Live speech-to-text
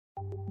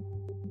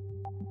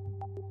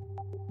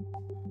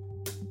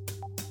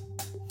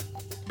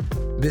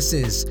This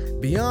is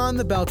Beyond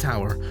the Bell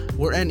Tower,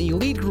 where an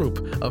elite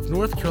group of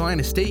North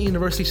Carolina State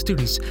University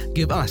students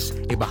give us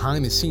a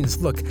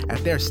behind-the-scenes look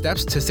at their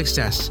steps to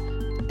success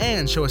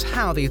and show us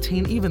how they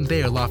attain even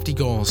their lofty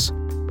goals.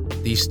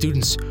 These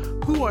students,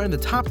 who are in the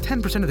top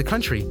 10% of the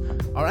country,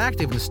 are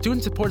active in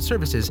Student Support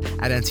Services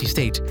at NC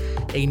State,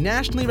 a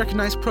nationally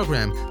recognized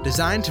program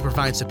designed to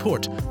provide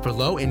support for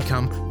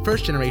low-income,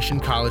 first-generation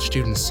college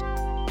students.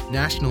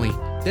 Nationally,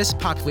 this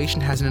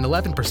population has an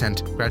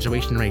 11%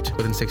 graduation rate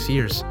within 6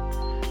 years.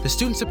 The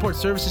Student Support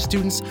Services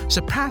students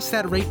surpass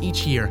that rate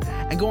each year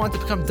and go on to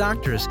become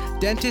doctors,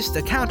 dentists,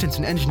 accountants,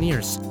 and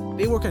engineers.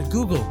 They work at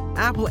Google,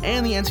 Apple,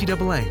 and the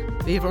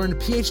NCAA. They have earned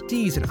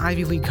PhDs in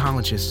Ivy League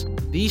colleges.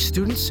 These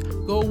students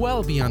go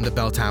well beyond the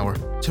bell tower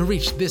to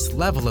reach this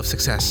level of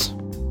success.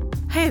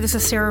 Hey, this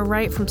is Sarah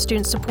Wright from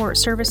Student Support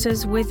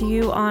Services with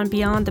you on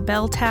Beyond the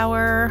Bell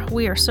Tower.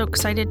 We are so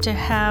excited to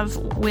have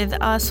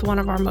with us one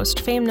of our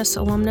most famous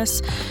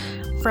alumnus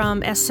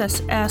from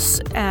SSS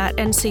at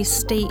NC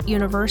State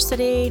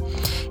University.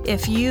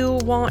 If you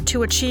want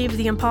to achieve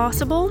the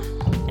impossible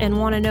and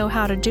want to know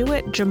how to do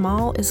it,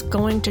 Jamal is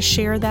going to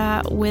share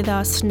that with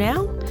us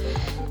now.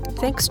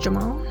 Thanks,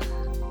 Jamal.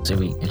 Should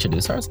we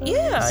introduce ourselves?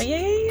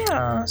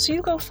 Yeah. So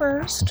you go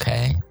first.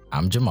 Okay.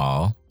 I'm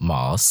Jamal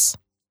Moss,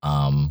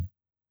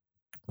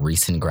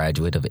 recent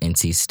graduate of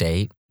NC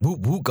State.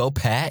 Woo, go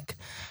Pack.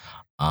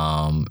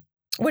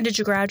 When did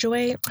you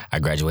graduate? I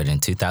graduated in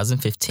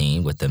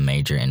 2015 with a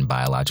major in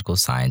biological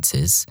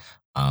sciences,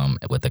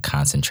 with a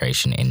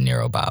concentration in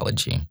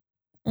neurobiology.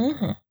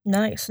 Mm-hmm.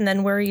 Nice. And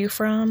then where are you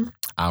from?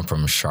 I'm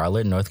from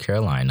Charlotte, North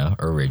Carolina,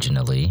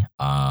 originally.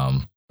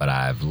 But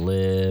I've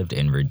lived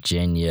in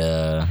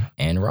Virginia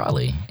and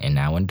Raleigh, and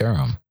now in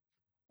Durham.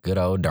 Good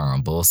old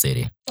Durham, Bull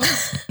City.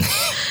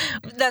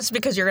 That's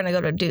because you're going to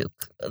go to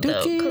Duke.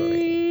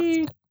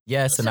 Dookie.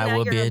 Yes, so and I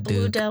will be a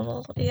Blue Duke.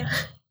 Devil. Yeah.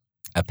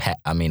 A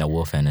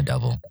wolf and a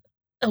devil.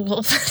 A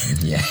wolf.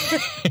 Yeah.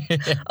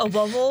 A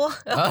wobble.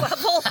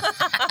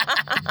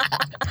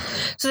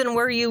 So then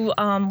where are you,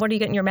 what are you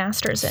getting your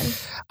master's in?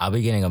 I'll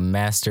be getting a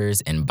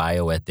master's in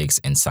Bioethics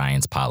and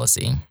Science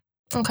Policy.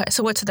 Okay,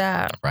 so what's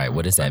that? Right,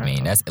 what does that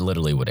mean? That's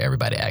literally what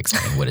everybody asks me.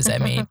 What does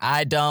that mean?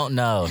 I don't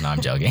know. No,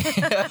 I'm joking.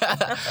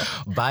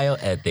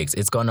 Bioethics,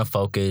 it's going to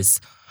focus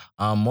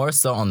more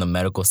so on the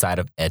medical side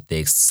of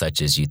ethics,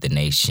 such as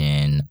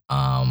euthanasia,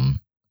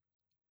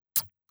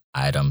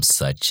 items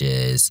such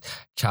as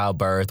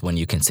childbirth, when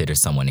you consider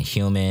someone a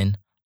human.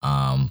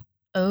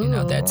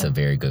 That's a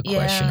very good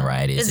question,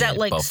 right? Is that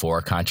like before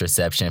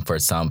contraception? For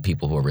some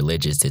people who are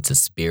religious, it's a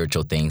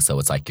spiritual thing. So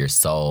it's like your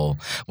soul.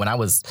 When I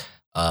was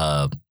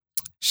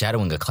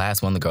shadowing a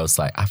class, one of the girls,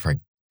 like, I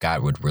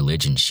forgot what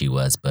religion she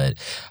was, but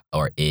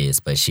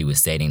she was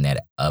stating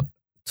that up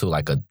to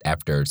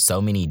after so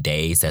many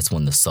days, that's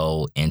when the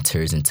soul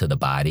enters into the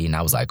body. And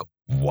I was like,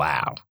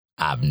 wow,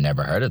 I've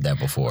never heard of that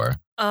before.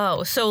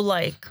 Oh, so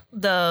like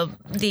the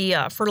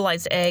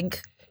fertilized egg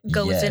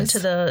goes into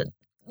the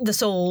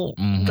soul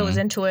goes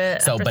into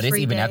it. So, but it's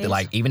even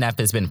days. even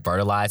after it's been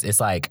fertilized,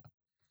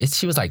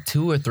 she was like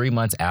 2 or 3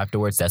 months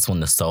afterwards. That's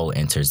when the soul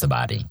enters the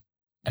body,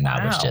 and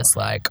I was just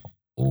like,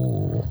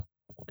 ooh,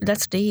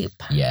 that's deep.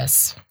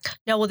 Yes.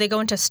 Now, will they go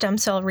into stem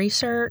cell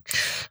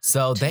research?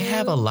 So they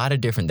have a lot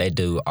of different. They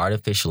do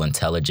artificial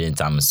intelligence.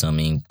 I'm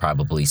assuming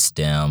probably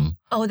STEM.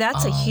 Oh,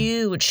 that's a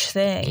huge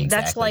thing.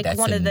 Exactly. That's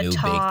one of the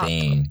top big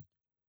thing.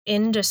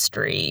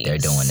 Industries. They're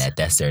doing that.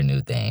 That's their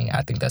new thing.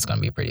 I think that's going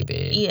to be pretty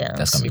big. Yeah.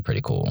 That's going to be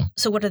pretty cool.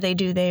 So what do they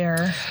do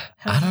there?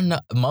 I don't know.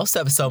 Most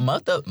of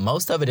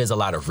it is a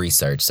lot of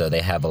research. So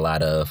they have a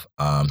lot of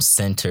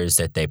centers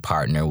that they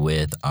partner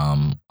with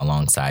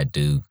alongside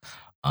Duke.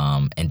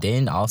 And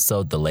then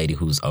also the lady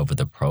who's over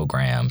the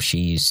program, she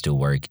used to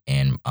work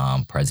in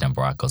President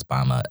Barack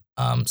Obama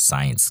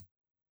Science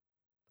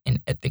and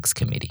Ethics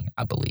Committee,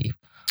 I believe.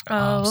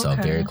 So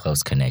very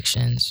close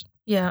connections.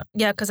 Yeah,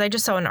 because I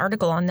just saw an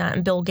article on that,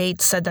 and Bill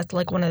Gates said that's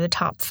like one of the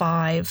top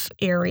 5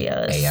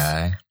 areas.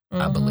 AI,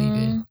 I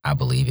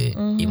believe it.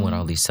 Even with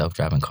all these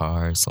self-driving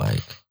cars,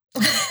 like,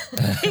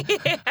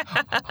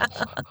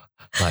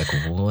 like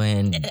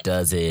when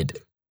does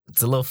it?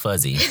 It's a little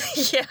fuzzy.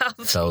 Yeah,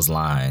 those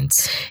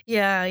lines.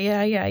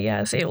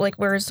 Yeah. So, like,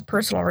 where's the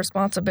personal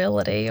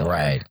responsibility?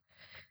 Right.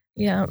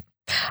 Yeah.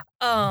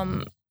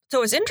 So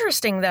what's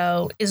interesting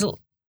though is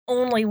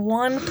only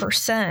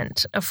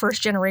 1% of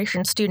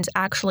first-generation students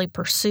actually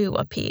pursue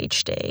a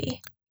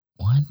PhD.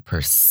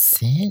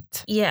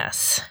 1%?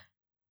 Yes.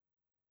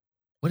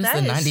 What is the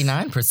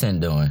 99%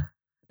 doing?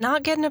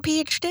 Not getting a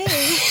PhD.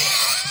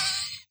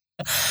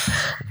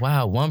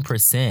 Wow,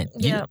 1%.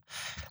 Yeah.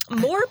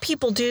 More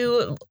people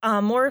do,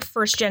 more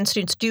first-gen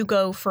students do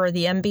go for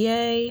the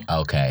MBA.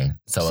 Okay.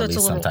 So at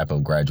least some type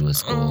of graduate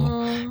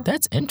school.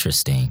 That's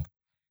interesting.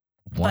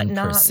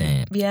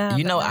 1%. Yeah.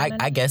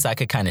 I guess I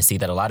could kind of see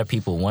that a lot of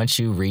people, once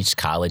you reach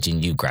college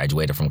and you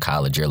graduated from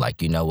college, you're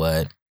like, you know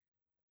what?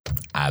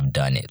 I've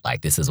done it. Like,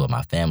 this is what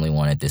my family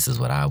wanted. This is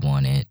what I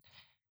wanted.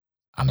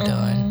 I'm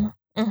done.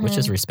 Which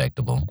is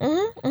respectable.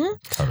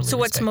 Totally. So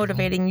what's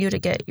motivating you to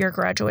get your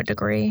graduate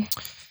degree?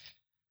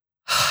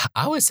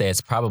 I would say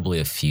it's probably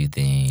a few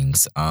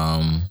things.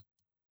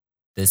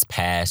 This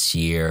past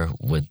year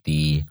with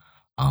the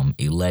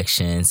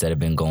elections that have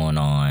been going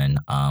on,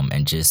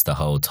 and just the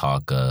whole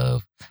talk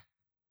of,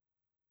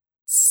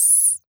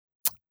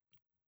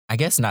 I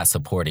guess, not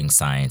supporting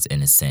science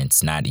in a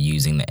sense, not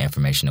using the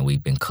information that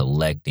we've been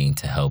collecting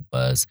to help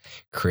us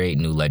create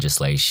new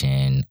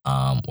legislation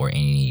or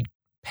any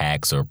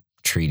pacts or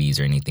treaties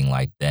or anything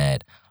like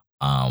that,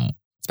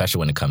 especially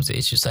when it comes to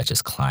issues such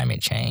as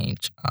climate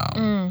change.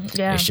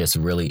 It's just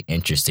really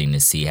interesting to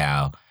see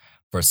how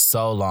for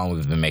so long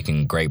we've been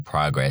making great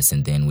progress,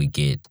 and then we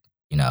get,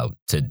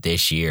 to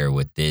this year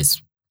with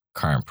this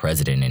current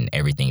president and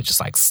everything just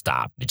like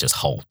stopped. It just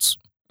halts.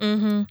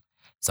 Mm-hmm.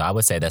 So I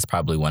would say that's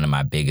probably one of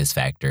my biggest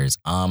factors.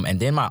 And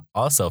then the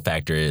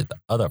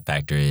other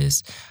factor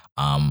is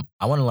I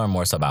want to learn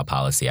more so about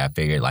policy. I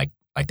figured like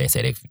they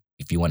said,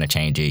 if you want to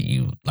change it,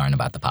 you learn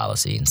about the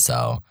policy. And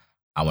so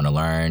I want to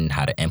learn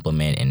how to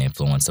implement and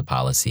influence the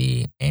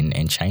policy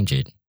and change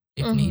it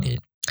if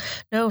needed.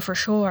 No, for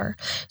sure.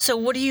 So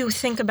what do you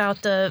think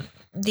about the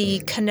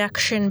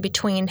connection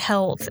between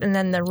health and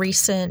then the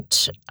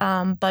recent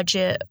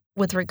budget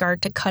with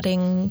regard to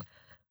cutting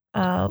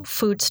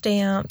food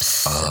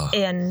stamps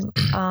and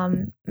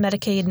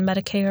Medicaid and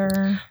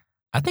Medicare?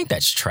 I think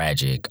that's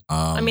tragic.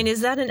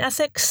 Is that an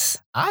ethics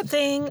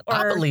thing? Or?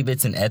 I believe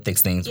it's an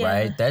ethics thing,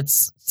 right?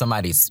 That's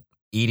somebody's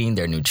eating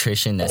their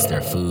nutrition, that's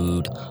their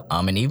food.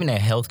 And even in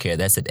healthcare,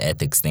 that's an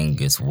ethics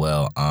thing as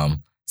well.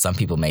 Some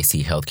people may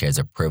see healthcare as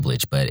a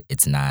privilege, but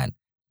it's not.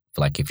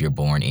 Like if you're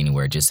born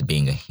anywhere, just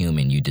being a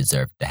human, you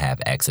deserve to have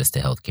access to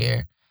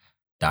healthcare.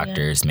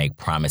 Doctors make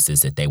promises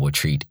that they will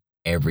treat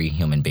every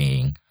human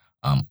being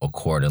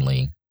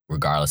accordingly,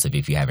 regardless of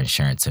if you have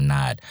insurance or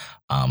not.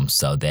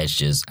 So that's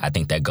just, I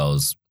think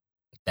that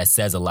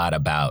says a lot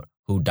about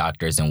who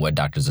doctors and what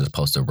doctors are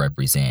supposed to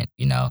represent.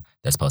 They're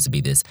supposed to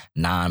be this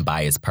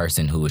non-biased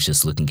person who is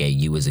just looking at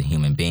you as a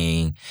human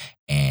being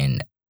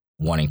and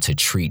wanting to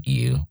treat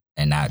you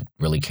and not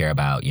really care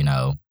about,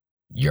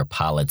 your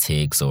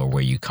politics or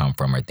where you come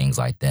from or things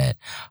like that.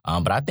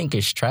 But I think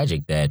it's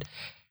tragic that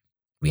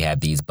we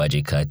have these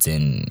budget cuts,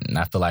 and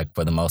I feel like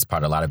for the most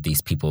part, a lot of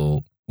these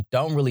people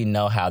don't really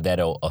know how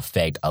that'll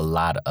affect a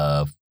lot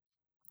of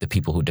the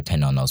people who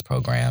depend on those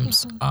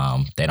programs.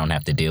 They don't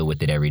have to deal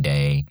with it every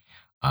day.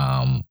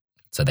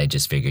 So they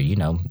just figure,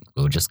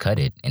 we'll just cut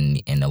it.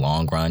 And in the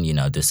long run,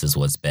 this is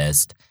what's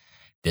best.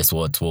 This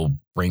will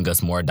bring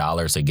us more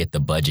dollars to get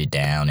the budget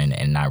down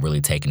and not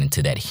really taking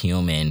into that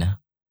human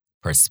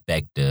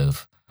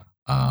perspective,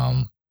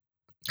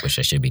 which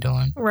I should be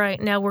doing.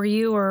 Right. Now, were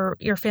you or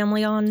your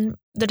family on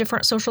the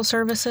different social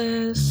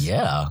services?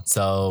 Yeah.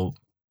 So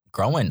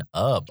growing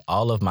up,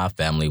 all of my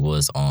family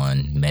was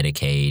on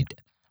Medicaid,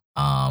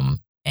 and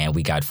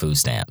we got food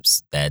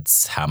stamps.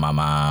 That's how my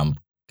mom,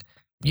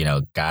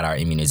 got our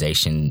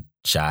immunization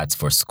shots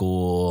for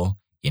school.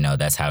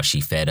 That's how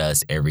she fed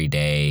us every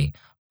day.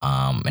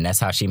 And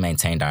that's how she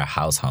maintained our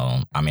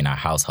household.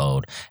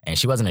 And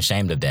she wasn't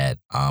ashamed of that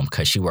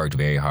because she worked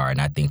very hard.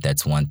 And I think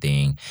that's one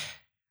thing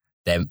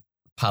that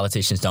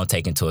politicians don't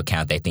take into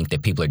account. They think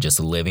that people are just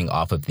living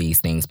off of these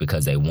things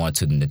because they want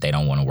to and that they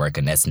don't want to work.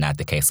 And that's not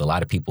the case. A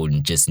lot of people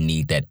just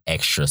need that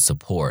extra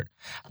support.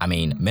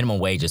 Minimum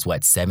wage is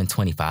what,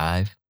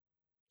 $7.25?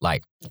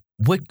 Like,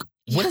 what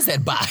does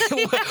that buy?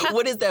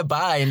 What does that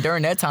buy? And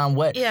during that time,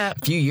 a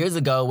few years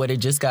ago, it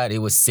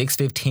was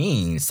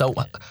 $6.15. So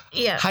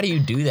how do you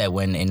do that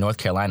when in North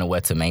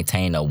Carolina, to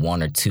maintain a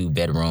 1 or 2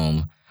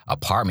 bedroom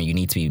apartment, you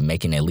need to be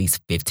making at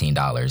least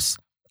 $15.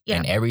 Yeah.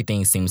 And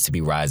everything seems to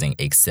be rising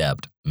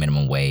except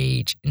minimum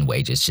wage and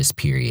wages, just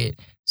period.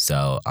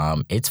 So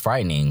it's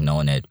frightening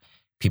knowing that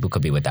people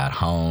could be without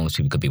homes,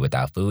 people could be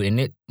without food. And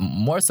it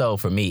more so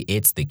for me,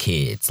 it's the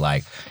kids.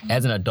 Like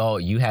as an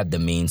adult, you have the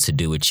means to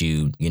do what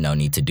you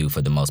need to do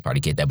for the most part to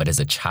get that. But as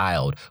a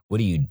child, what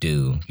do you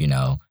do?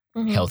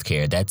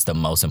 Healthcare, that's the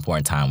most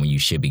important time when you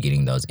should be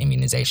getting those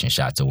immunization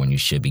shots or when you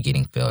should be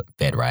getting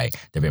fed right.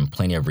 There have been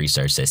plenty of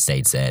research that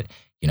states that,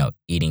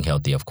 eating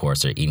healthy, of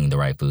course, or eating the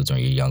right foods when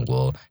you're young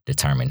will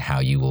determine how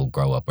you will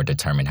grow up or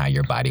determine how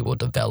your body will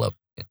develop.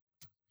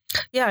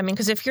 Yeah,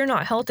 because if you're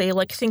not healthy,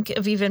 think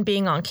of even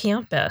being on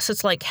campus.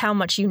 It's like how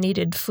much you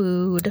needed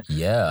food,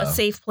 a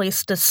safe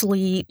place to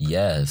sleep.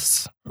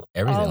 Yes,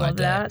 everything all like of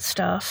that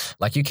stuff.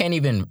 Like you can't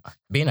even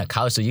be in a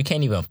college, so you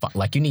can't even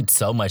you need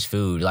so much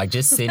food. Like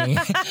just sitting,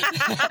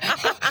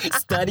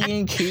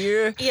 studying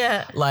here.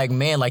 Yeah.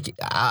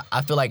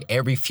 I feel like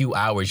every few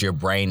hours your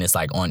brain is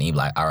on E.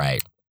 All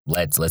right,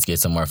 let's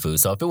get some more food.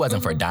 So if it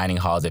wasn't for dining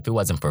halls, if it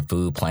wasn't for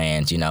food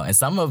plans, and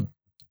some of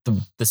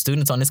the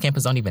students on this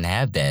campus don't even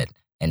have that.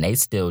 And they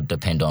still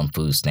depend on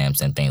food stamps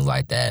and things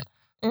like that.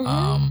 So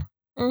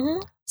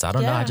I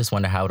don't know. I just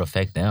wonder how it would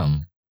affect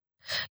them.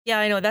 Yeah,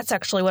 I know. That's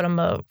actually what I'm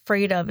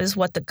afraid of is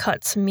what the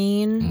cuts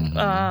mean.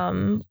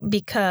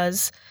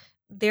 Because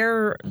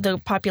they're the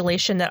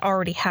population that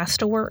already has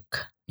to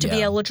work to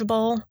be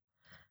eligible.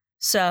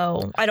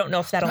 So I don't know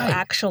if that'll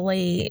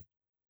actually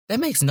That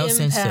makes no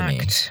sense to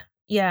me.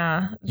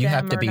 Yeah. You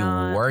have to be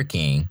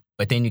working,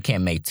 but then you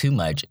can't make too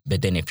much.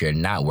 But then if you're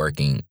not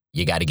working,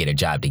 you got to get a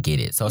job to get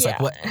it. So it's like,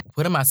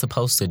 what am I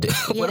supposed to do?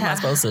 What am I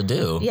supposed to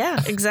do?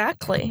 Yeah,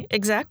 exactly.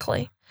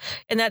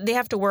 And that they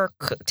have to work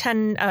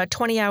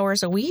 20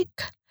 hours a week.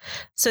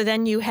 So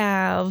then you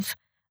have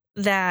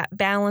that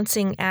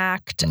balancing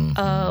act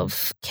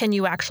of, can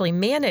you actually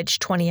manage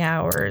 20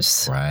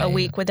 hours a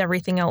week with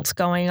everything else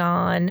going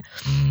on?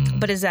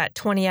 But is that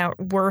 20 hour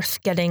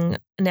worth getting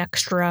an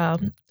extra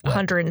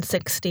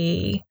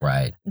 $160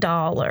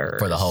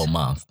 for the whole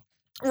month?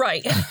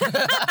 Right.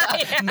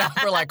 Not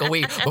for like a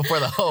week, but for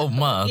the whole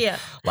month. Yeah.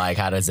 Like,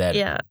 how does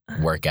that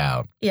work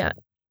out? Yeah.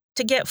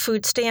 To get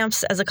food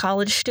stamps as a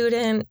college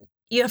student,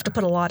 you have to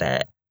put a lot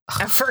of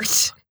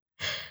effort.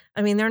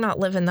 I mean, they're not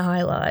living the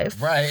high life.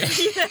 Right.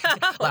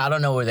 Well, I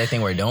don't know what they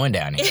think we're doing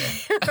down here.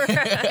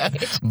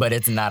 But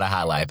it's not a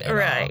high life at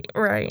all.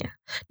 Right.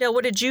 Now,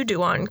 what did you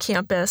do on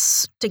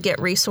campus to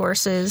get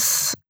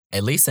resources?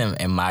 At least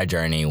in my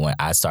journey, when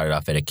I started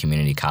off at a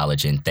community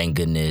college, and thank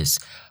goodness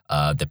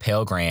the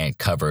Pell Grant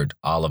covered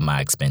all of my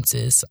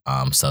expenses.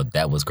 So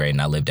that was great.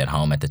 And I lived at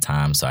home at the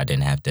time, so I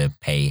didn't have to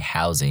pay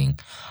housing.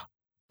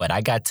 But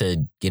I got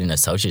to get an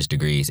associate's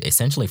degree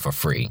essentially for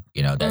free.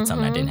 That's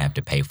something I didn't have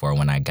to pay for.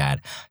 When I got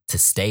to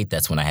state,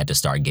 that's when I had to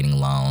start getting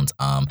loans.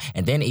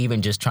 And then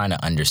even just trying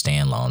to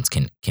understand loans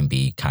can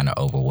be kind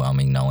of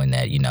overwhelming, knowing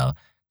that,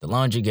 the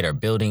loans you get are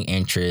building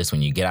interest.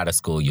 When you get out of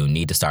school, you'll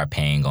need to start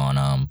paying on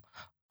them.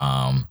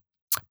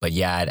 But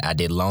yeah, I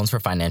did loans for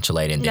financial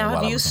aid. And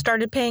now, have you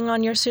started paying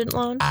on your student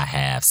loans? I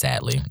have,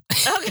 sadly.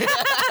 Okay.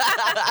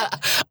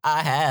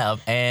 I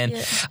have. And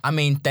I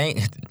mean,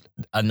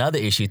 another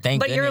issue,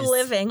 thank goodness. But you're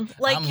living.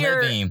 I'm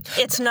living.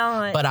 It's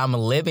not. But I'm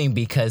living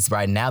because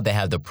right now they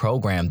have the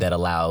program that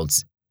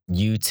allows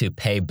you to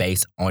pay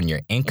based on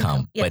your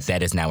income. But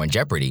that is now in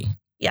jeopardy.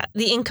 Yeah,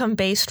 the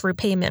income-based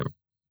repayment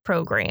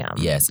program.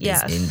 Yes,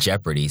 it's in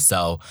jeopardy.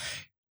 So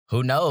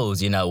who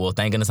knows? Well,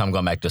 thank goodness I'm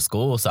going back to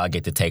school, so I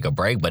get to take a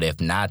break. But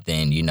if not,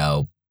 then,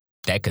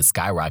 that could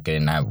skyrocket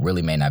and I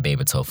really may not be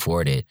able to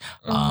afford it.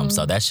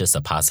 So that's just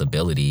a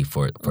possibility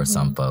for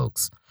some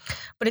folks.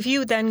 But if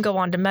you then go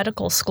on to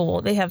medical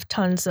school, they have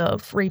tons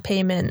of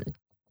repayment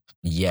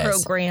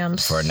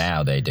programs. For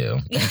now, they do.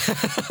 Come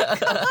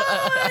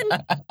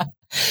on.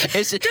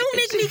 Don't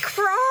make me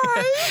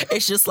cry.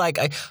 It's just like,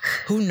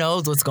 who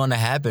knows what's going to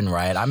happen,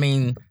 right? I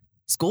mean,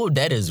 school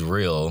debt is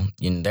real.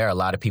 There are a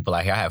lot of people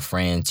out here. I have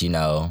friends,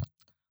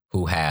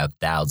 who have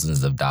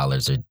thousands of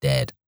dollars of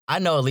debt. I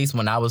know at least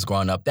when I was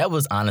growing up, that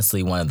was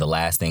honestly one of the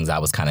last things I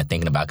was kind of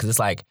thinking about. Because it's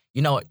like,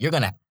 I'm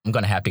going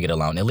to have to get a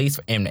loan. At least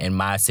in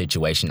my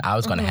situation, I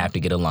was going to have to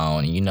get a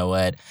loan. And you know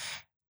what?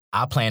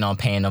 I plan on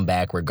paying them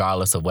back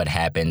regardless of what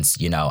happens.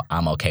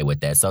 I'm okay with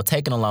that. So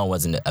taking a loan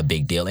wasn't a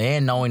big deal.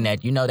 And knowing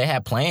that, they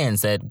have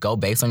plans that go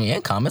based on your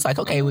income. It's like,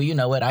 okay, well, you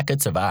know what? I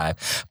could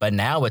survive. But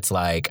now it's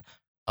like,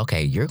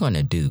 okay, you're going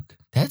to Duke.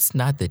 That's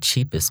not the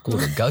cheapest school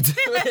to go to.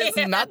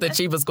 It's not the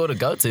cheapest school to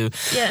go to.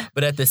 Yeah.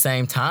 But at the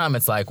same time,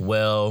 it's like,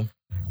 well,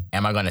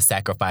 am I going to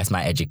sacrifice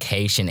my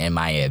education and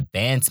my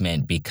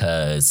advancement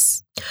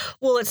because...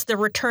 Well, it's the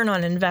return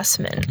on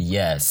investment.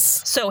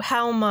 Yes. So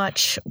how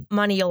much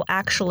money you'll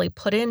actually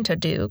put into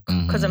Duke,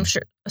 because I'm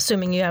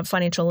assuming you have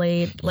financial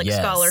aid,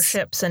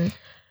 scholarships. And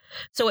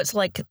so it's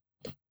like,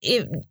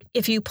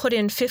 if you put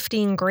in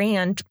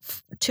 $15,000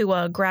 to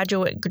a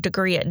graduate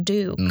degree at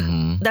Duke,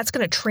 that's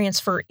going to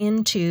transfer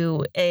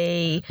into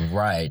a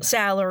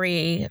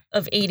salary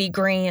of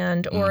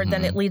 $80,000, or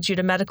then it leads you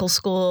to medical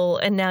school,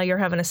 and now you're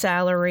having a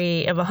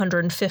salary of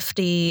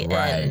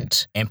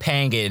 $150,000, and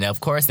paying it. And of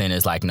course, then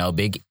it's like no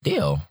big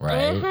deal,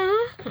 right?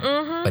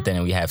 But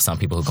then we have some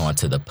people who go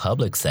into the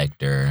public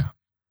sector.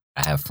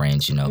 I have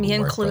friends, me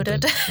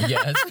included.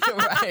 Yes,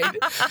 right.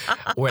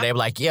 Where they're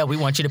like, yeah, we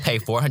want you to pay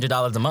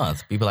 $400 a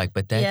month. People are like,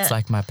 but that's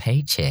like my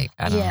paycheck.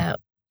 I don't.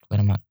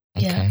 What am I?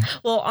 Okay. Yeah.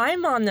 Well,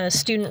 I'm on the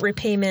student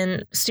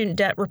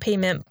debt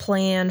repayment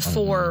plan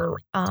for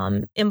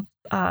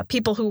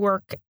people who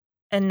work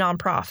in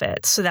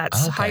nonprofits. So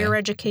that's higher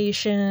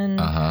education,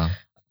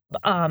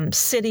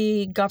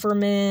 city,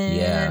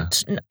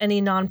 government,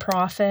 any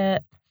nonprofit.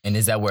 And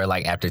is that where,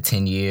 like, after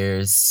 10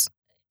 years,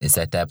 is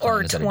that plan?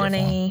 Or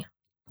 20?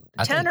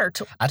 10 or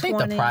 20? I think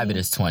the private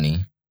is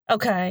 20.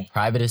 Okay.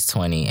 Private is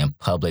 20 and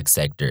public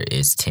sector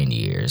is 10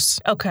 years.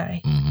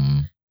 Okay.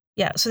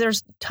 Yeah. So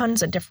there's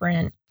tons of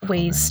different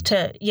ways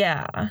to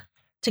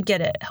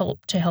get it,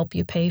 to help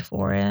you pay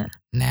for it.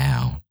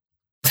 Now.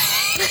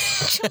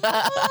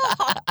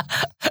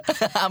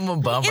 I'm a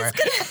bummer.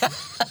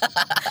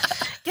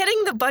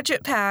 Getting the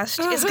budget passed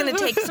is going to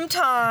take some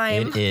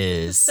time. It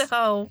is.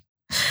 So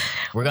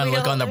we're going to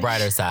look on the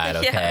brighter side,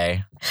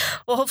 okay? Yeah.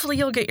 Well, hopefully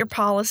you'll get your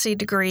policy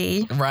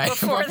degree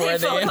before they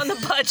vote on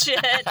the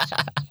budget.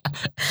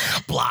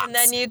 Blocks. And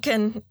then you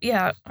can,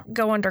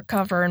 go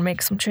undercover and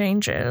make some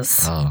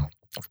changes. Oh.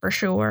 For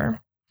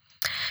sure.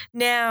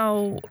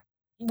 Now,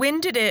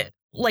 when did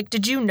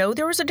you know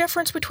there was a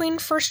difference between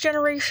first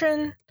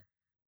generation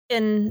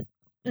and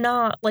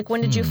not? Like,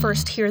 when did you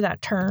first hear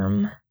that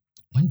term?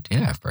 When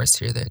did I first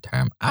hear that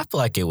term? I feel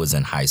like it was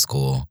in high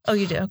school. Oh,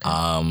 you did?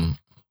 Okay.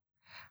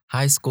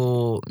 High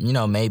school,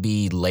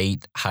 maybe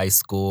late high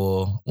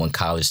school when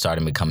college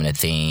started becoming a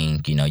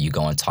thing, you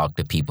go and talk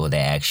to people that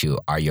ask you,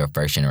 are you a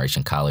first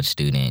generation college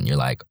student? You're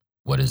like,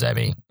 what does that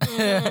mean?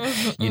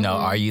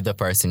 Are you the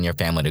first in your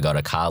family to go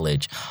to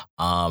college?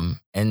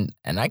 And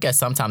I guess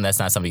sometimes that's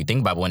not something you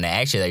think about, but when they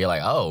ask you that, you're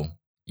like, oh,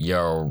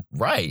 you're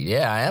right.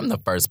 Yeah, I am the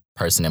first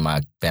person in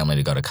my family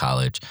to go to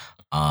college.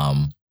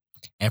 And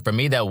for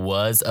me, that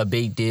was a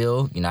big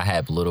deal. I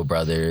have little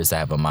brothers. I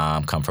have a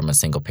mom, come from a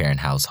single parent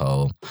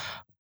household.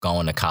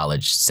 Going to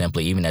college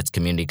simply, even at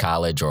community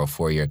college or a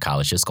 4-year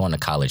college, just going to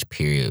college,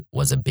 period,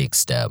 was a big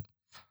step.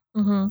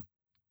 Mm-hmm.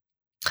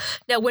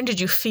 Now, when did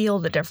you feel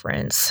the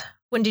difference?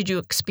 When did you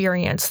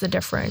experience the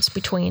difference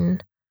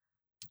between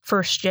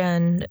first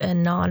gen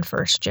and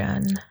non-first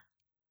gen?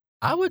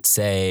 I would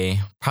say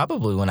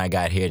probably when I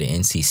got here to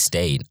NC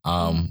State.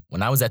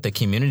 When I was at the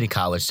community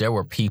college, there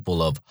were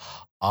people of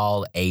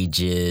all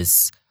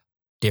ages,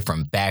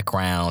 different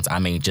backgrounds. I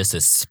mean, just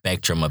a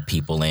spectrum of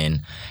people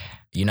in.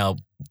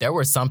 There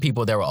were some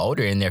people that were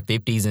older in their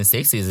 50s and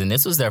 60s, and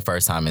this was their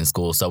first time in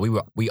school. So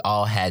we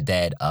all had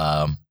that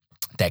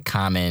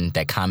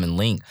common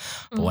link.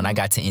 But when I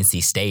got to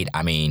NC State,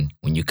 I mean,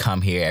 when you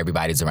come here,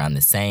 everybody's around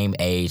the same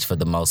age for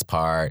the most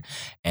part.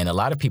 And a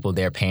lot of people,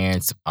 their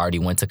parents already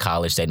went to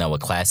college. They know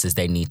what classes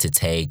they need to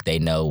take. They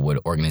know what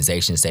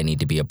organizations they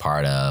need to be a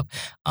part of.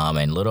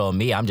 And little old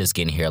me, I'm just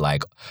getting here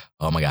like,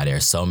 oh my God, there are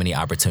so many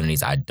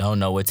opportunities. I don't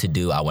know what to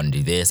do. I want to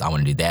do this. I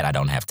want to do that. I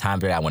don't have time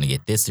for that. I want to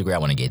get this degree. I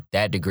want to get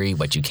that degree.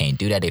 But you can't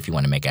do that if you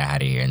want to make it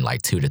out of here in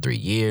like 2 to 3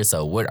 years.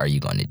 So what are you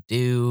going to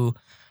do?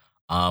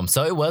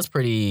 So it was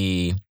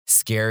pretty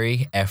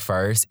scary at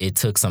first. It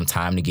took some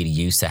time to get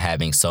used to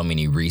having so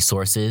many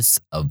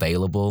resources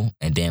available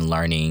and then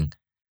learning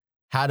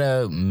how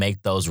to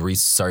make those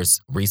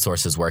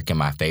resources work in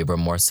my favor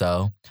more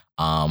so.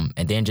 And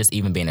then just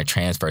even being a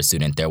transfer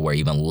student, there were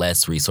even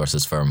less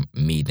resources for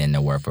me than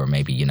there were for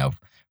maybe,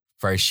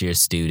 first year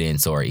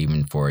students or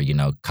even for,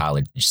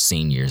 college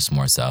seniors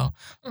more so.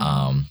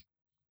 But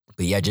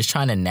yeah, just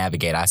trying to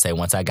navigate. I say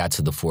once I got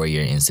to the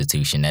 4-year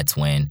institution, that's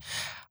when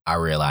I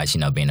realized,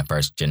 being a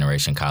first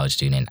generation college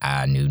student,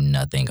 I knew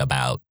nothing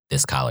about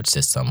this college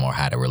system or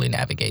how to really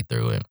navigate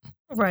through it.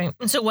 Right.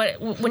 So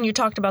when you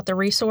talked about the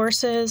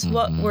resources,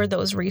 what were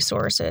those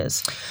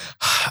resources?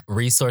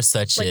 Resource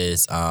such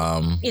as...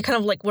 you kind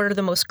of like, what are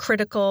the most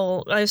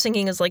critical, I was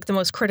thinking is like the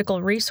most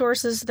critical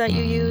resources that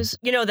you use,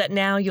 that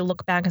now you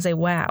look back and say,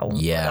 wow,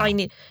 yeah, I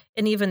need,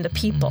 and even the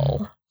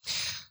people.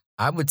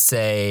 I would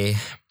say,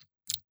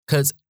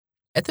 because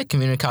at the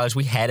community college,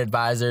 we had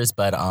advisors,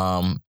 but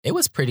it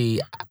was pretty...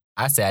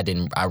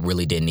 I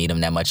really didn't need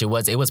them that much. It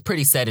was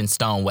pretty set in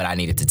stone what I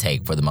needed to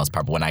take for the most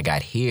part. But when I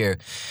got here,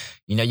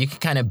 you can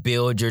kind of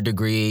build your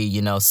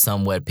degree,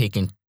 somewhat pick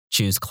and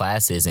choose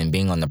classes. And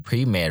being on the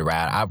pre-med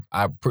route,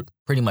 I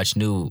pretty much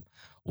knew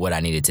what I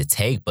needed to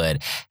take.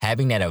 But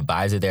having that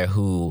advisor there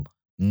who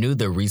knew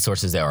the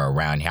resources that were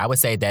around here, I would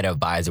say that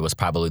advisor was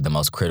probably the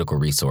most critical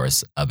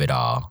resource of it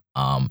all.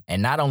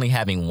 And not only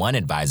having one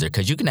advisor,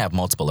 because you can have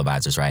multiple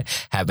advisors, right?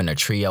 Having a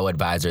trio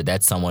advisor,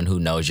 that's someone who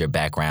knows your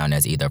background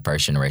as either a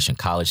first generation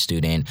college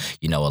student,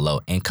 a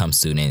low income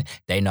student.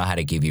 They know how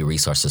to give you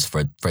resources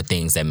for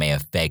things that may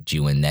affect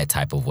you in that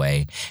type of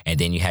way. And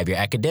then you have your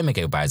academic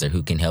advisor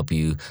who can help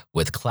you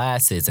with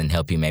classes and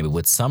help you maybe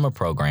with summer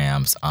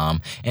programs.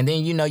 And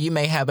then, you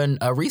may have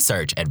a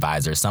research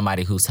advisor,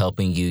 somebody who's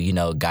helping you,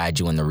 guide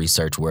you in the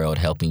research world,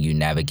 helping you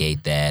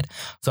navigate that.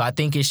 So I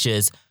think it's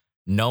just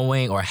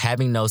knowing or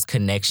having those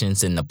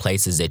connections in the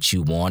places that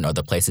you want or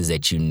the places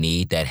that you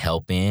need that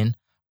help in,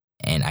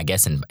 and I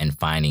guess in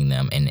finding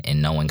them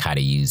and knowing how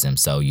to use them.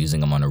 So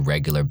using them on a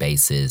regular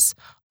basis,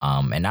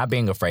 and not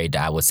being afraid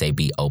to, I would say,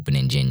 be open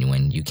and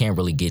genuine. You can't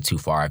really get too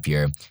far if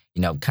you're,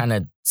 kind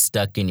of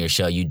stuck in your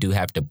shell. You do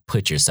have to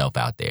put yourself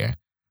out there.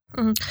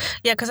 Mm-hmm.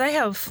 Yeah, because I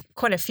have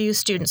quite a few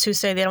students who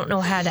say they don't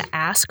know how to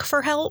ask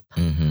for help.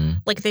 Mm-hmm.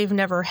 Like they've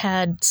never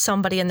had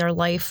somebody in their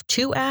life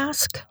to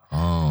ask.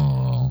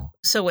 Oh.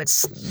 So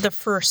it's the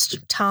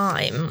first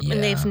time,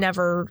 and they've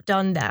never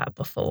done that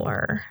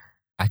before.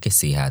 I could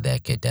see how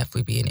that could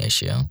definitely be an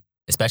issue,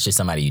 especially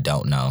somebody you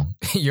don't know.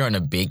 You're on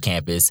a big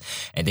campus,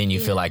 and then you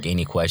feel like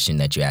any question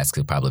that you ask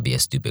could probably be a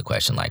stupid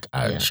question, like,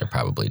 I should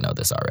probably know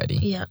this already.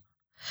 Yeah.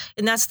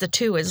 And that's the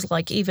two is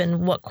like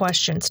even what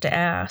questions to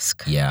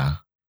ask. Yeah.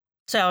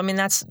 So, I mean,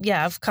 that's,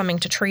 of coming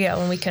to TRIO,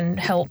 and we can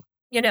help,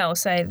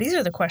 say, these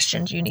are the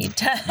questions you need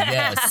to ask.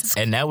 Yes,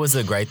 and that was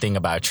a great thing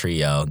about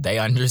TRIO. They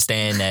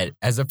understand that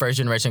as a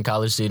first-generation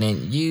college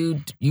student,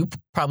 you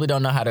probably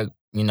don't know how to,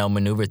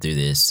 maneuver through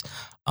this.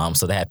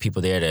 So they have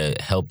people there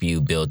to help you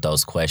build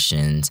those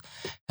questions,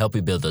 help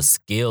you build the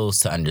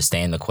skills to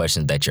understand the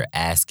questions that you're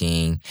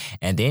asking,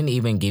 and then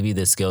even give you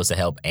the skills to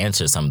help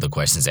answer some of the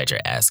questions that you're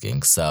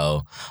asking.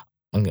 So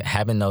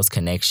having those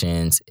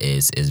connections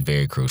is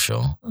very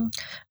crucial.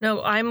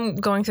 No, I'm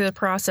going through the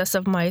process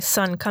of my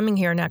son coming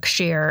here next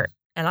year,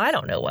 and I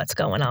don't know what's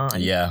going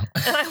on. Yeah.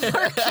 And I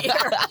work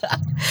here.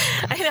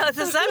 I know.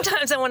 So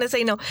sometimes I want to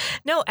say, no,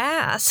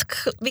 ask,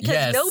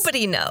 because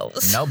nobody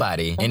knows.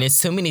 Nobody. And it's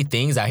too many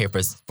things out here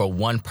for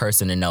one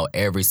person to know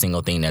every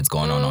single thing that's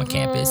going on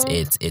campus.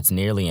 It's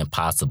nearly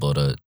impossible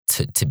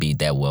to be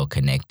that well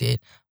connected.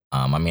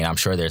 I mean, I'm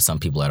sure there's some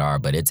people that are,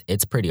 but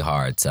it's pretty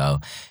hard. So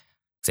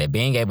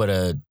being able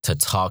to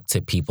talk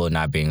to people,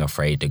 not being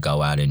afraid to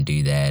go out and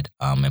do that,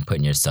 and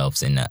putting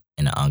yourselves in an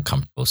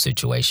uncomfortable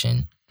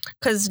situation.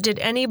 Because did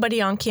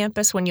anybody on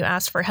campus, when you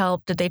asked for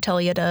help, did they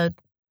tell you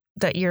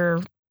that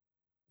you're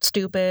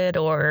stupid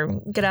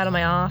or get out of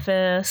my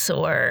office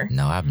or?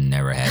 No, I've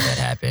never had that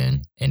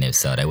happen. And if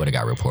so, they would have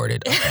got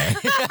reported. Okay.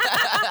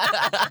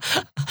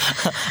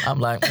 I'm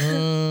like,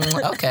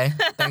 okay.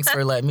 Thanks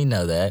for letting me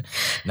know that.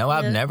 No,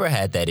 I've never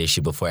had that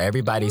issue before.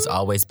 Everybody's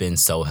always been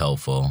so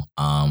helpful.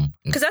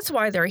 Because that's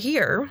why they're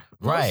here.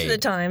 Most of the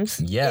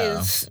times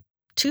is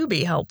to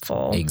be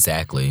helpful.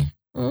 Exactly.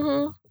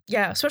 Mm-hmm.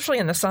 Yeah, especially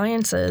in the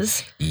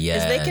sciences.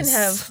 Yes. They can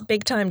have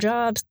big-time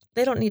jobs.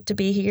 They don't need to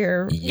be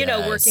here,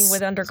 working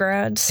with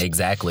undergrads.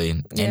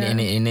 Exactly. Yeah.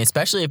 And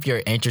especially if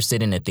you're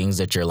interested in the things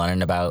that you're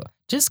learning about,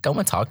 just go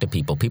and talk to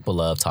people. People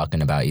love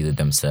talking about either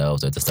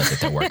themselves or the stuff that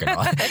they're working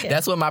on.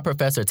 That's what my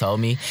professor told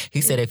me.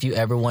 He said, if you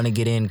ever want to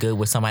get in good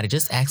with somebody,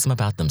 just ask them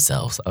about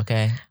themselves,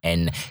 okay?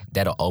 And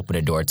that'll open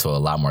the door to a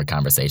lot more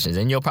conversations.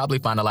 And you'll probably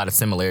find a lot of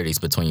similarities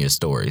between your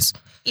stories.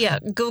 Yeah,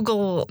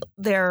 Google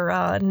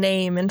their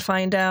name and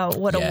find out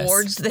what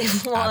awards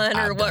they've won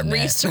or what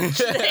research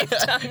they've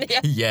done.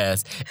 Yeah.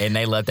 Yes, and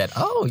they love that.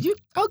 Oh, you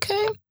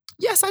okay?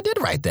 Yes, I did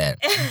write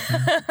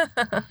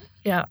that.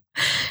 Yeah,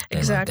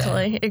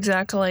 exactly.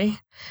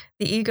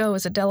 The ego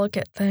is a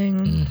delicate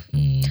thing.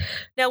 Mm-hmm.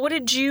 Now,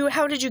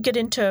 how did you get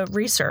into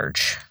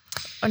research,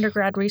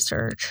 undergrad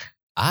research?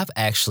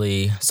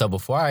 So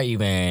before I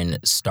even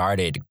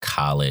started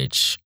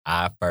college,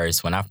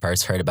 when I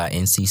first heard about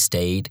NC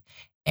State,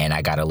 and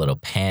I got a little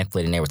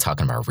pamphlet and they were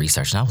talking about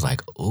research, and I was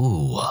like,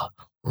 ooh,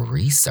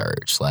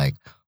 research. Like,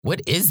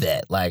 what is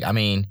that? Like, I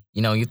mean,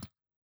 you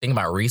think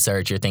about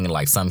research, you're thinking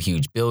like some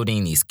huge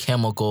building, these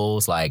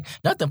chemicals, like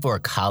nothing for a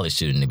college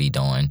student to be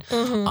doing.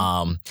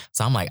 Mm-hmm.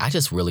 So I'm like, I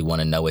just really want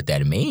to know what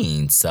that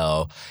means.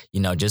 So,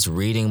 just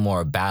reading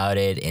more about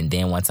it. And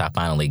then once I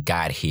finally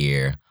got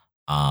here,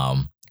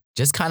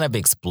 just kind of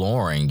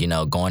exploring,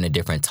 going to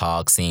different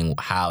talks, seeing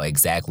how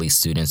exactly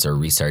students are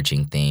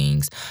researching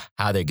things,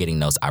 how they're getting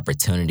those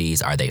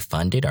opportunities. Are they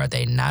funded? Are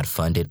they not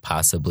funded,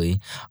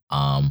 possibly?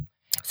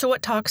 So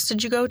what talks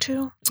did you go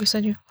to? You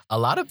said A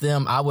lot of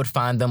them, I would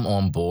find them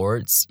on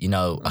boards.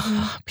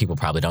 People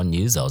probably don't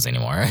use those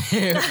anymore.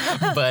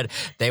 But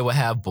they would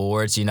have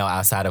boards,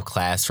 outside of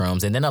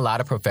classrooms. And then a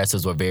lot of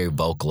professors were very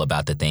vocal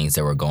about the things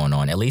that were going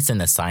on, at least in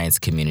the science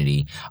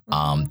community.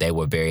 They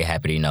were very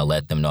happy to,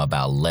 let them know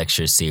about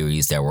lecture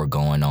series that were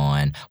going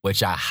on,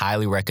 which I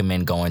highly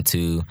recommend going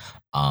to.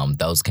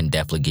 Those can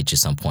definitely get you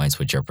some points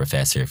with your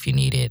professor if you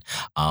need it.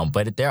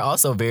 But they're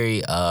also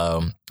very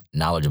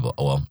knowledgeable.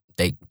 Well,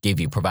 they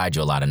provide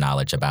you a lot of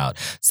knowledge about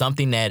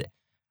something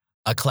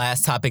a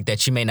class topic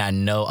that you may not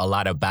know a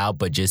lot about,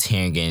 but just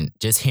hearing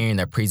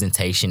their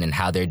presentation and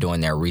how they're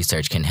doing their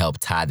research can help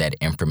tie that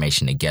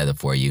information together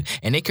for you.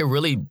 And it could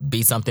really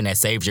be something that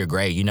saves your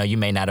grade. You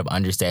may not have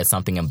understood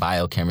something in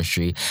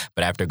biochemistry,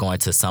 but after going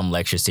to some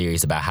lecture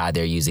series about how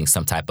they're using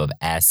some type of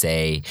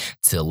assay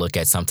to look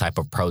at some type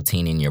of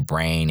protein in your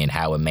brain and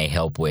how it may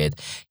help with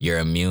your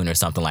immune or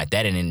something like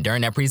that. And then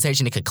during that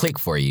presentation, it could click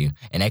for you.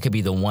 And that could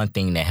be the one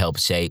thing that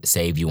helps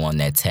save you on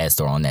that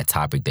test or on that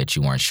topic that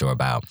you weren't sure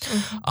about.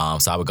 Mm-hmm.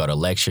 So I would go to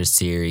lecture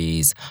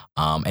series,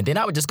 and then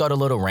I would just go to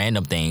little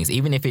random things,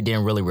 even if it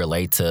didn't really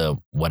relate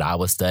to what I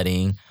was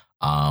studying.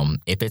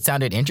 If it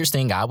sounded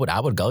interesting, I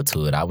would go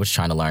to it. I was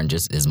trying to learn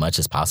just as much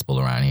as possible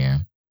around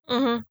here.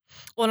 Mm-hmm.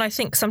 Well, and I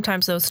think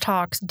sometimes those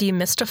talks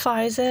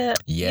demystifies it.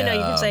 Yeah.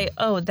 You can say,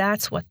 oh,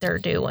 that's what they're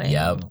doing.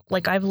 Yep.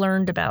 Like, I've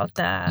learned about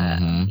that.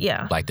 Mm-hmm.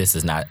 Yeah. Like, this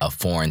is not a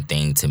foreign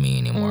thing to me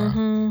anymore.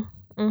 Mm-hmm.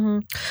 Mm-hmm.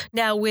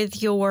 Now,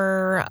 with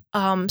your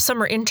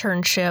summer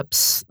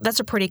internships,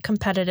 that's a pretty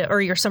competitive, or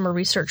your summer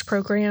research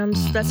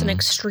programs, that's an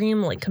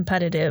extremely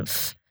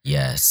competitive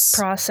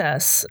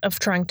process of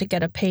trying to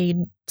get a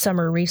paid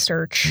summer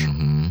research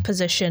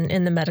position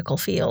in the medical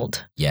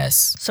field.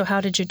 Yes. So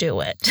how did you do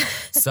it?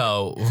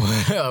 So,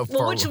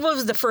 what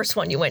was the first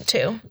one you went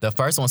to? The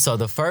first one. So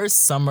the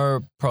first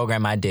summer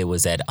program I did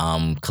was at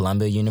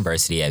Columbia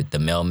University at the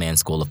Mailman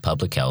School of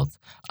Public Health.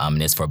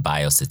 And it's for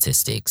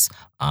biostatistics.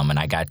 And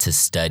I got to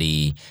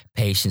study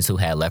patients who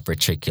had left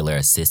ventricular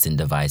assistance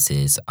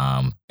devices.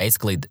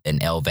 Basically, an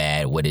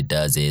LVAD, what it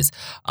does is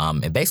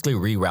it basically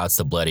reroutes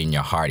the blood in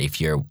your heart.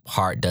 If your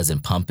heart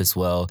doesn't pump as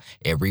well,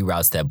 it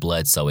reroutes that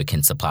blood so it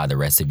can supply the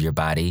rest of your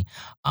body.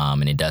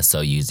 And it does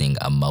so using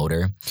a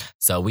motor.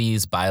 So we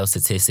use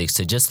biostatistics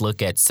to just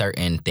look at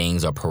certain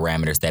things or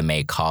parameters that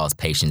may cause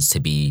patients to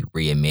be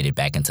readmitted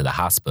back into the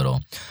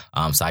hospital.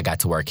 So I got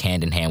to work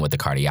hand in hand with the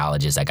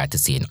cardiologist. I got to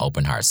see an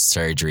open heart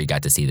surgery,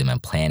 got to see them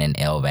implant an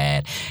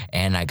LVAD,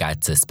 and I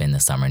got to spend the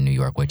summer in New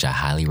York, which I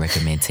highly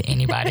recommend to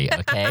anybody,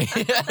 okay?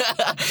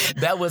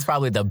 That was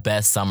probably the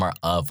best summer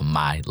of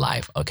my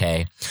life,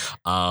 okay?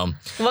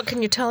 What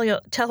can you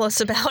tell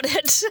us about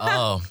it?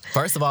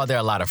 First of all, there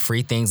are a lot of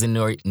free things in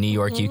New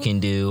York you can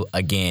do.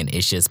 Again,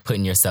 it's just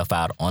putting yourself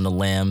out on a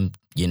limb,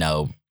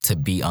 to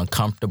be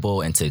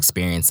uncomfortable and to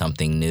experience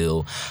something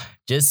new.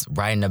 Just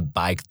riding a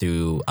bike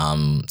through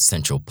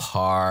Central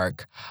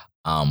Park,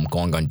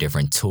 going on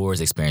different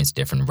tours, experience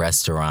different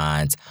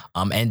restaurants.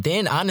 And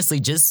then honestly,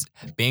 just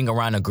being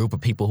around a group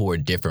of people who are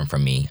different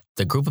from me.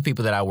 The group of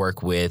people that I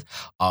work with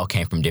all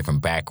came from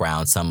different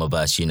backgrounds. Some of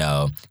us,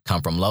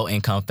 come from low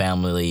income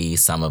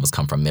families. Some of us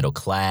come from middle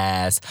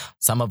class.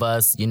 Some of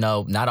us,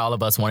 not all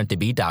of us wanted to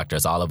be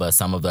doctors.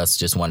 Some of us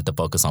just wanted to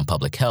focus on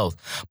public health.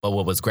 But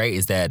what was great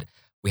is that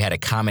we had a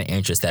common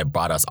interest that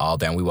brought us all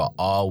there, and we were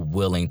all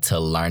willing to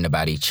learn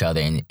about each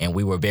other, and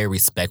we were very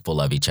respectful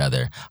of each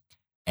other.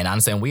 And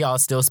honestly, we all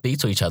still speak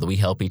to each other. We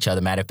help each other.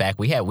 Matter of fact,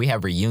 we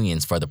have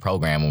reunions for the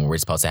program, and we're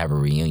supposed to have a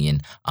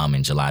reunion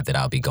in July that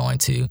I'll be going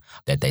to,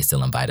 that they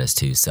still invite us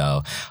to.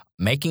 So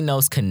making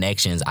those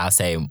connections, I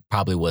say,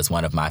 probably was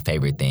one of my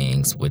favorite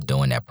things with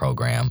doing that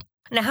program.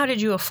 Now, how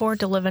did you afford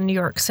to live in New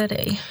York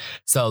City?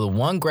 So the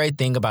one great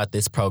thing about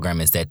this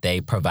program is that they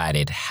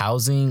provided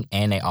housing,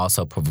 and they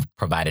also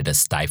provided a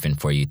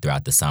stipend for you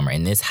throughout the summer.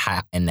 And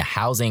the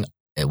housing,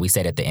 we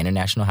stayed at the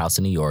International House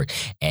in New York,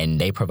 and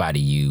they provided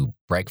you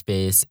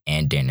breakfast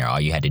and dinner.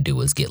 All you had to do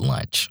was get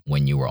lunch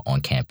when you were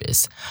on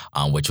campus,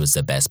 which was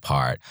the best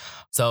part.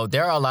 So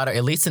there are a lot of,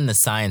 at least in the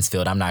science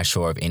field, I'm not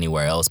sure of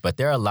anywhere else, but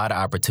there are a lot of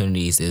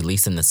opportunities, at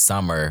least in the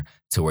summer,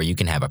 to where you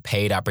can have a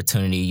paid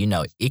opportunity.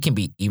 It can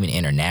be even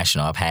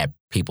international. I've had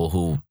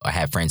I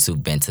have friends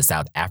who've been to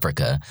South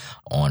Africa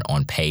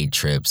on paid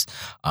trips.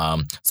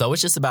 So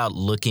it's just about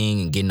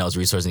looking and getting those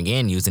resources, and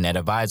again, using that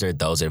advisor.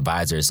 Those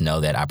advisors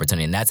know that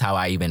opportunity. And that's how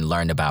I even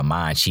learned about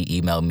mine. She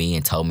emailed me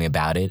and told me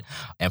about it.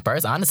 And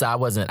first, honestly,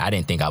 I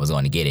didn't think I was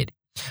going to get it,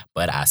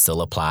 but I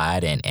still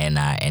applied and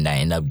I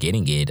ended up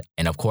getting it.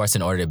 And of course,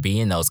 in order to be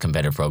in those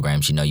competitive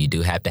programs, you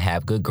do have to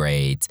have good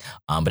grades.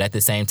 But at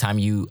the same time,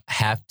 you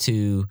have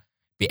to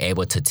be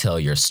able to tell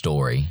your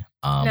story.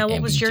 Now,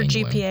 what was your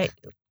GPA?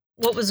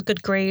 What was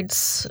good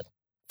grades?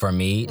 For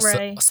me,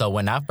 right. So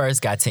when I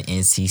first got to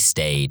NC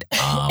State,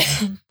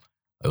 it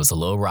was a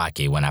little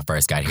rocky when I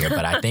first got here.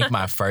 But I think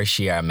my first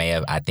year,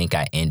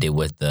 I ended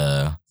with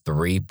the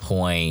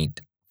 3.4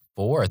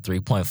 or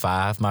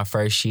 3.5 my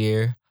first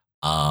year.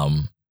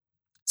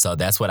 So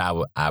that's what I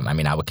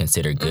would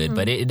consider good. Mm-hmm.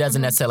 But it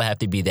doesn't necessarily have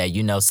to be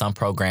that. Some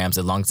programs,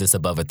 as long as it's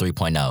above a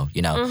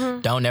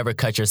 3.0, don't ever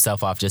cut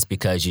yourself off just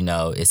because,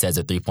 it says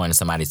a 3.0 and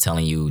somebody's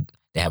telling you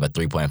they have a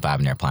 3.5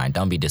 and they're applying.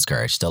 Don't be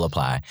discouraged. Still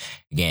apply.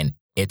 Again,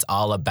 it's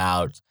all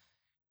about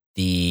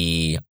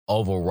the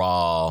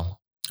overall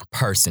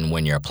person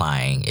when you're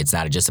applying. It's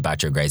not just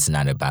about your grades. It's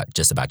not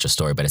just about your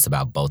story, but it's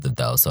about both of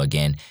those. So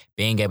again,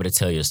 being able to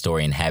tell your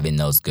story and having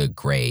those good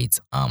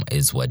grades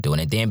is what doing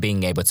it. Then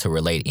being able to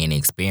relate any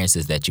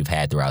experiences that you've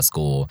had throughout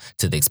school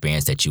to the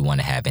experience that you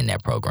want to have in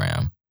that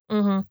program.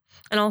 Mm-hmm.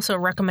 And also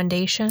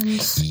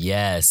recommendations.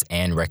 Yes,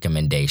 and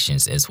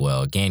recommendations as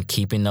well. Again,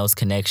 keeping those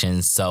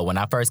connections. So when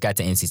I first got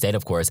to NC State,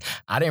 of course,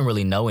 I didn't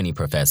really know any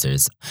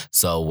professors.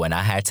 So when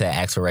I had to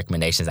ask for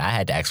recommendations, I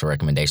had to ask for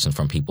recommendations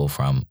from people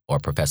or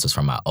professors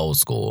from my old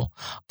school.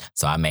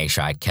 So I made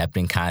sure I kept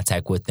in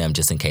contact with them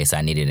just in case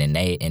I needed it. And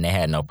they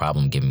had no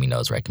problem giving me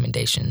those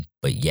recommendations.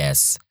 But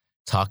yes,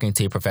 talking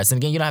to your professor.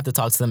 Again, you don't have to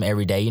talk to them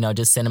every day.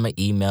 Just send them an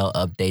email,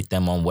 update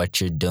them on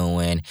what you're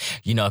doing.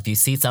 If you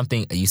see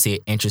something, you see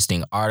an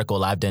interesting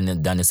article. I've done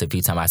this a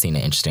few times. I've seen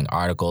an interesting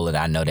article that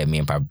I know that me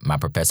and my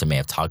professor may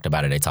have talked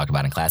about, or they talked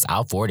about in class.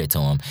 I'll forward it to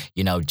them,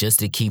 just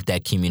to keep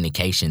that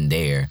communication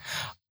there.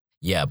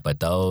 Yeah, but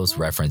those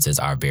references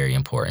are very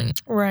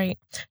important. Right.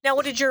 Now,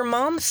 what did your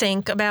mom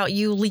think about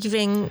you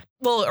leaving?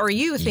 Well, or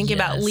you thinking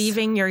about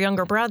leaving your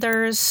younger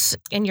brothers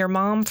and your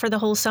mom for the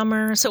whole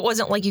summer? So it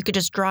wasn't like you could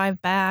just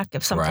drive back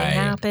if something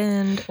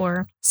happened,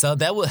 or? So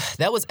that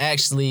was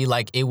actually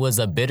it was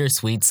a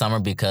bittersweet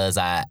summer because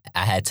I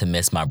had to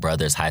miss my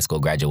brother's high school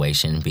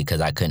graduation because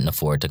I couldn't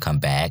afford to come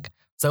back.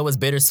 So it was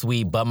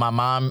bittersweet. But my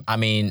mom,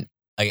 I'm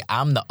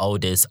the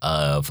oldest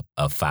of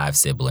 5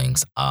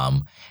 siblings.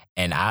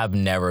 And I've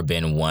never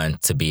been one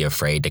to be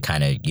afraid to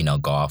kind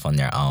of, go off on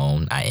their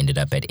own. I ended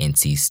up at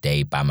NC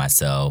State by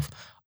myself.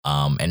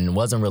 And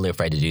wasn't really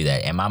afraid to do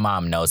that. And my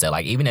mom knows that,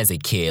 even as a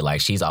kid,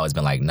 she's always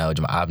been like, no,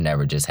 Jamal, I've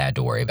never just had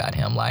to worry about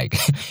him.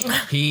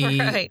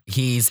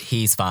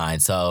 He's fine.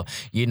 So,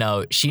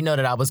 she knew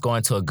that I was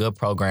going to a good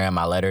program.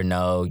 I let her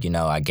know,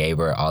 I gave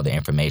her all the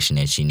information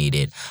that she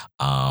needed.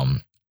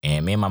 And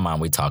me and my mom,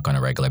 we talk on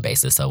a regular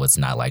basis. So it's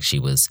not like she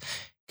was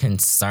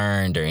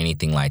concerned or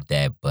anything like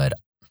that, but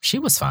she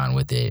was fine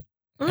with it.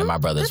 And my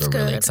brothers were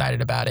really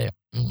excited about it.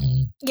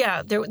 Mm-hmm.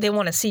 Yeah, they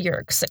want to see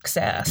your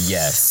success.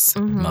 Yes,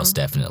 most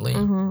definitely.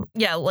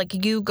 Yeah,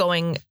 like you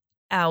going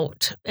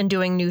out and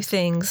doing new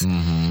things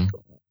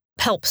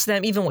helps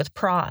them even with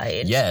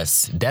pride.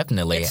 Yes,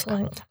 definitely.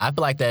 I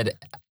feel like that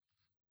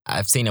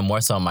I've seen it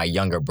more so in my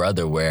younger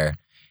brother where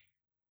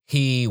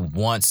he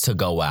wants to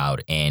go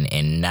out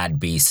and not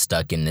be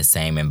stuck in the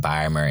same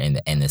environment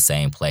in the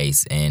same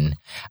place. And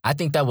I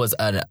think that was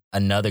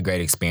another great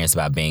experience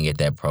about being at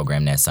that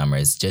program that summer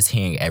is just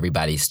hearing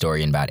everybody's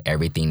story and about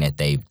everything that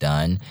they've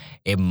done.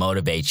 It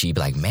motivates you.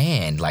 Like,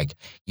 man, like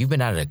you've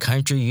been out of the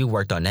country, you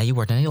worked on that, you're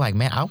like,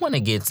 man, I want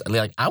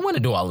to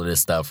do all of this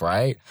stuff,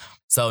 right?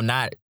 So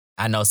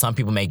I know some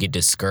people may get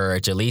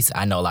discouraged. At least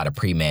I know a lot of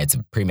pre-meds.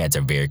 Pre-meds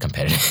are very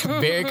competitive,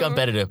 very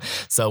competitive.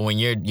 So when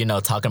you're,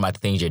 talking about the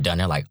things you've done,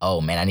 they're like,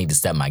 oh man, I need to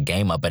step my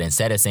game up. But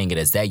instead of seeing it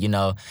as that,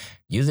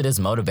 use it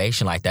as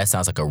motivation. Like that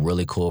sounds like a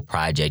really cool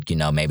project.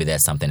 Maybe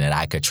that's something that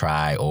I could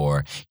try.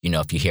 Or,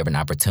 if you hear of an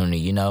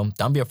opportunity,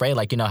 don't be afraid.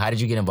 Like, how did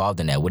you get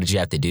involved in that? What did you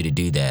have to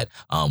do that?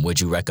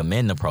 Would you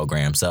recommend the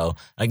program? So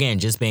again,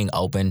 just being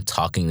open,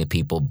 talking to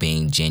people,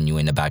 being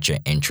genuine about your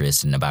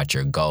interests and about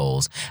your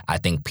goals. I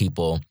think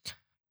people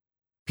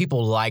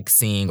like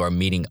seeing or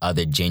meeting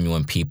other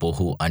genuine people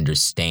who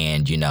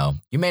understand, you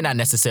may not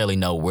necessarily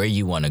know where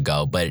you want to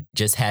go, but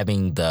just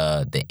having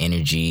the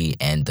energy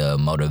and the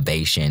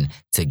motivation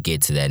to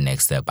get to that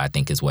next step, I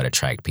think is what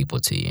attracts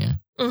people to you.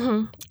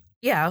 Mm-hmm.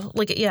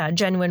 Yeah,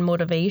 genuine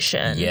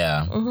motivation.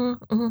 Yeah.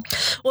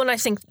 Well, and I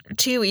think,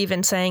 too,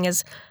 even saying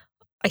is,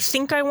 I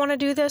think I want to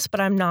do this, but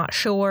I'm not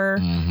sure.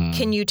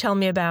 Can you tell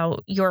me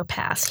about your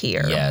path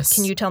here? Yes.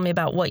 Can you tell me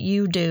about what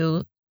you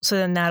do? So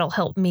then that'll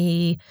help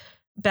me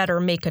better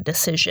make a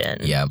decision.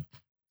 Yeah.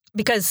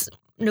 Because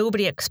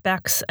nobody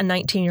expects a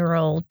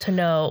 19-year-old to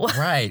know.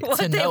 Right.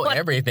 To know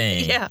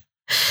everything. Yeah.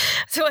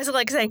 So it's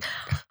like saying,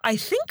 I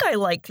think I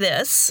like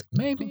this,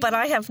 maybe, but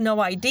I have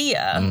no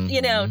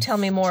idea. Tell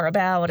me more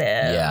about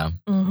it. Yeah.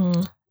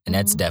 And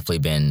that's definitely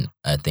been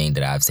a thing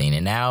that I've seen.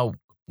 And now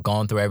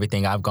going through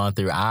everything I've gone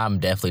through, I'm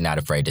definitely not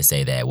afraid to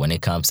say that. When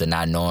it comes to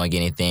not knowing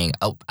anything,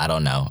 I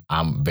don't know.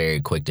 I'm very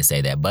quick to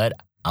say that, but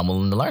I'm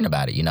willing to learn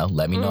about it.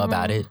 Let me know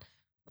about it.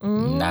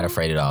 Not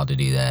afraid at all to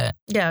do that.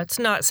 Yeah, it's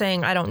not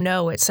saying I don't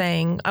know. It's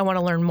saying I want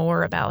to learn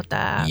more about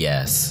that.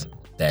 Yes,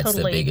 that's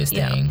the biggest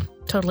thing.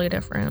 Totally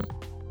different.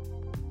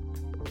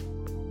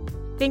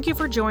 Thank you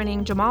for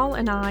joining Jamal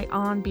and I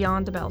on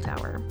Beyond the Bell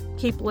Tower.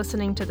 Keep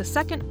listening to the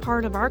second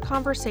part of our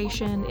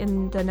conversation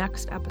in the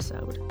next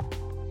episode.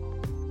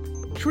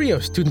 TRIO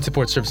Student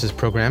Support Services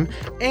Program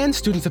and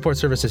Student Support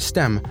Services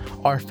STEM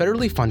are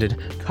federally funded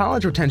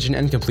college retention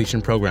and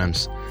completion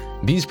programs.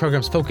 These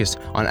programs focus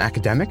on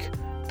academic,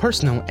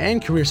 personal,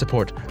 and career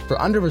support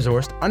for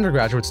under-resourced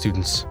undergraduate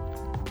students.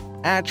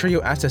 At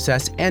TRIO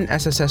SSS and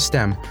SSS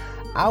STEM,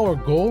 our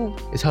goal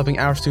is helping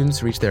our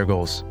students reach their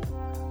goals.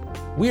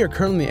 We are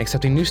currently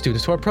accepting new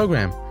students to our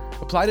program.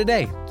 Apply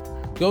today.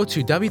 Go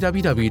to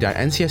www.ncsu.edu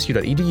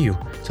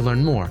to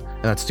learn more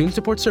about student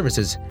support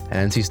services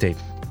at NC State.